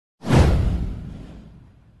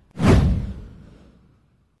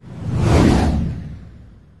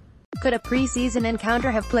Could a preseason encounter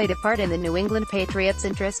have played a part in the New England Patriots'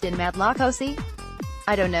 interest in Matt LaCosse?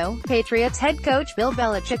 I don't know, Patriots head coach Bill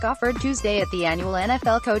Belichick offered Tuesday at the annual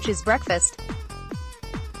NFL Coaches Breakfast.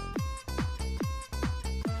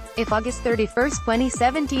 If August 31,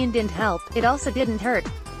 2017 didn't help, it also didn't hurt.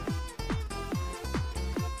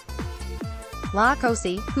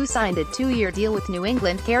 LaCosse, who signed a 2-year deal with New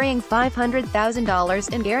England carrying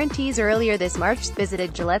 $500,000 in guarantees earlier this March,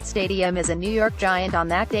 visited Gillette Stadium as a New York Giant on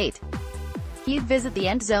that date. He'd visit the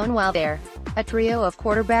end zone while there. A trio of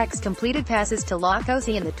quarterbacks completed passes to LaCosse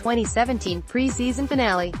in the 2017 preseason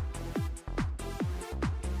finale.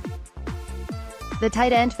 The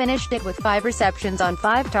tight end finished it with 5 receptions on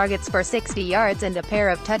 5 targets for 60 yards and a pair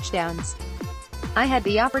of touchdowns. "I had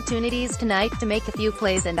the opportunities tonight to make a few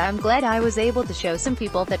plays and I'm glad I was able to show some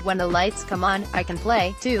people that when the lights come on, I can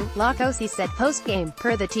play, too," LaCosse said post-game,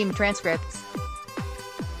 per the team transcripts.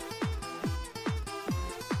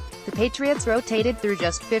 The Patriots rotated through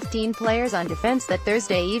just 15 players on defense that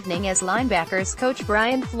Thursday evening as linebackers coach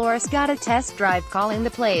Brian Flores got a test drive calling the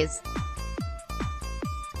plays.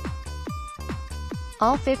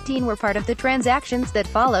 All 15 were part of the transactions that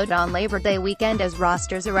followed on Labor Day weekend as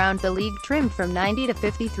rosters around the league trimmed from 90 to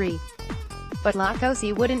 53. But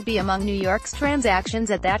LaCosse wouldn't be among New York's transactions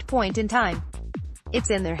at that point in time. "It's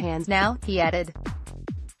in their hands now," he added.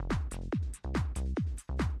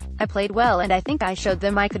 "I played well and I think I showed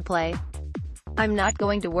them I could play. I'm not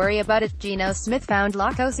going to worry about it." Geno Smith found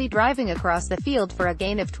LaCosse driving across the field for a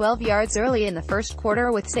gain of 12 yards early in the first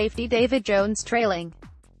quarter with safety David Jones trailing.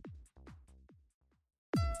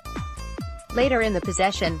 Later in the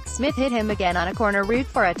possession, Smith hit him again on a corner route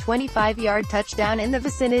for a 25-yard touchdown in the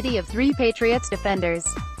vicinity of 3 Patriots defenders.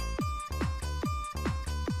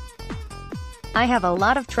 "I have a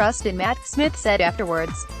lot of trust in Matt," Smith said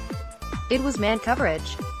afterwards. "It was man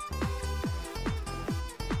coverage.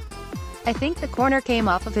 I think the corner came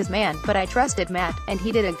off of his man, but I trusted Matt, and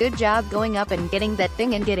he did a good job going up and getting that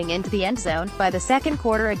thing and getting into the end zone." By the second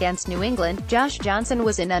quarter against New England, Josh Johnson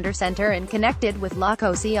was in under center and connected with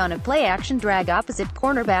LaCosse on a play-action drag opposite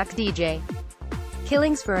cornerback DJ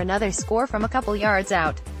Killings for another score from a couple yards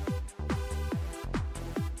out.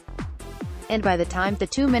 And by the time the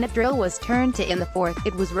 2-minute drill was turned to in the fourth,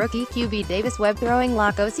 it was rookie QB Davis Webb throwing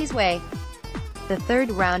LaCosse's way. The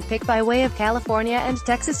third-round pick by way of California and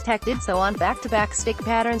Texas Tech did so on back-to-back stick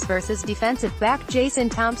patterns versus defensive back Jason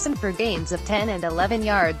Thompson for gains of 10 and 11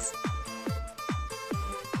 yards.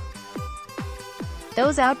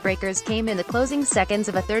 Those outbreakers came in the closing seconds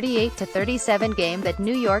of a 38-37 game that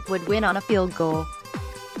New York would win on a field goal.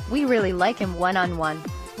 "We really like him one-on-one,"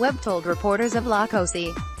 Webb told reporters of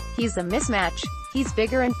LaCosse. "He's a mismatch. He's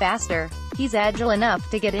bigger and faster. He's agile enough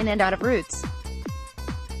to get in and out of routes.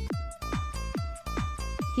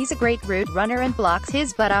 He's a great route runner and blocks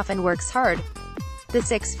his butt off and works hard." The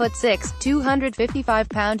 6'6",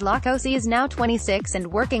 255-pound LaCosse is now 26 and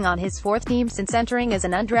working on his 4th team since entering as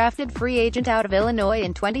an undrafted free agent out of Illinois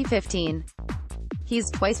in 2015. He's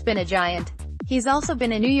twice been a Giant. He's also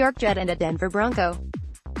been a New York Jet and a Denver Bronco.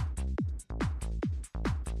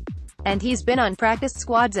 And he's been on practice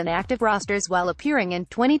squads and active rosters while appearing in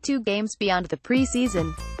 22 games beyond the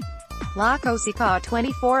preseason. LaCosse caught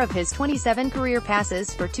 24 of his 27 career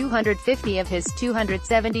passes for 250 of his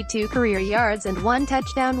 272 career yards and 1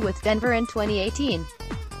 touchdown with Denver in 2018.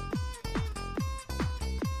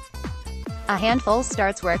 "A handful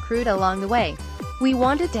starts were accrued along the way. We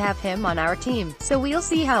wanted to have him on our team, so we'll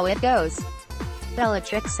see how it goes,"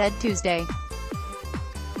 Belichick said Tuesday.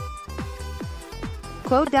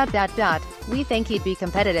 Quote, "We think he'd be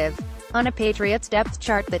competitive." On a Patriots depth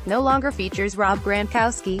chart that no longer features Rob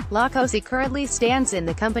Gronkowski, LaCosse currently stands in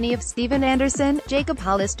the company of Steven Anderson, Jacob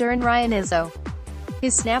Hollister and Ryan Izzo.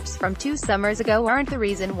 His snaps from 2 summers ago aren't the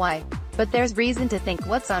reason why. But there's reason to think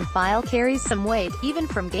what's on file carries some weight, even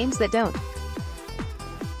from games that don't.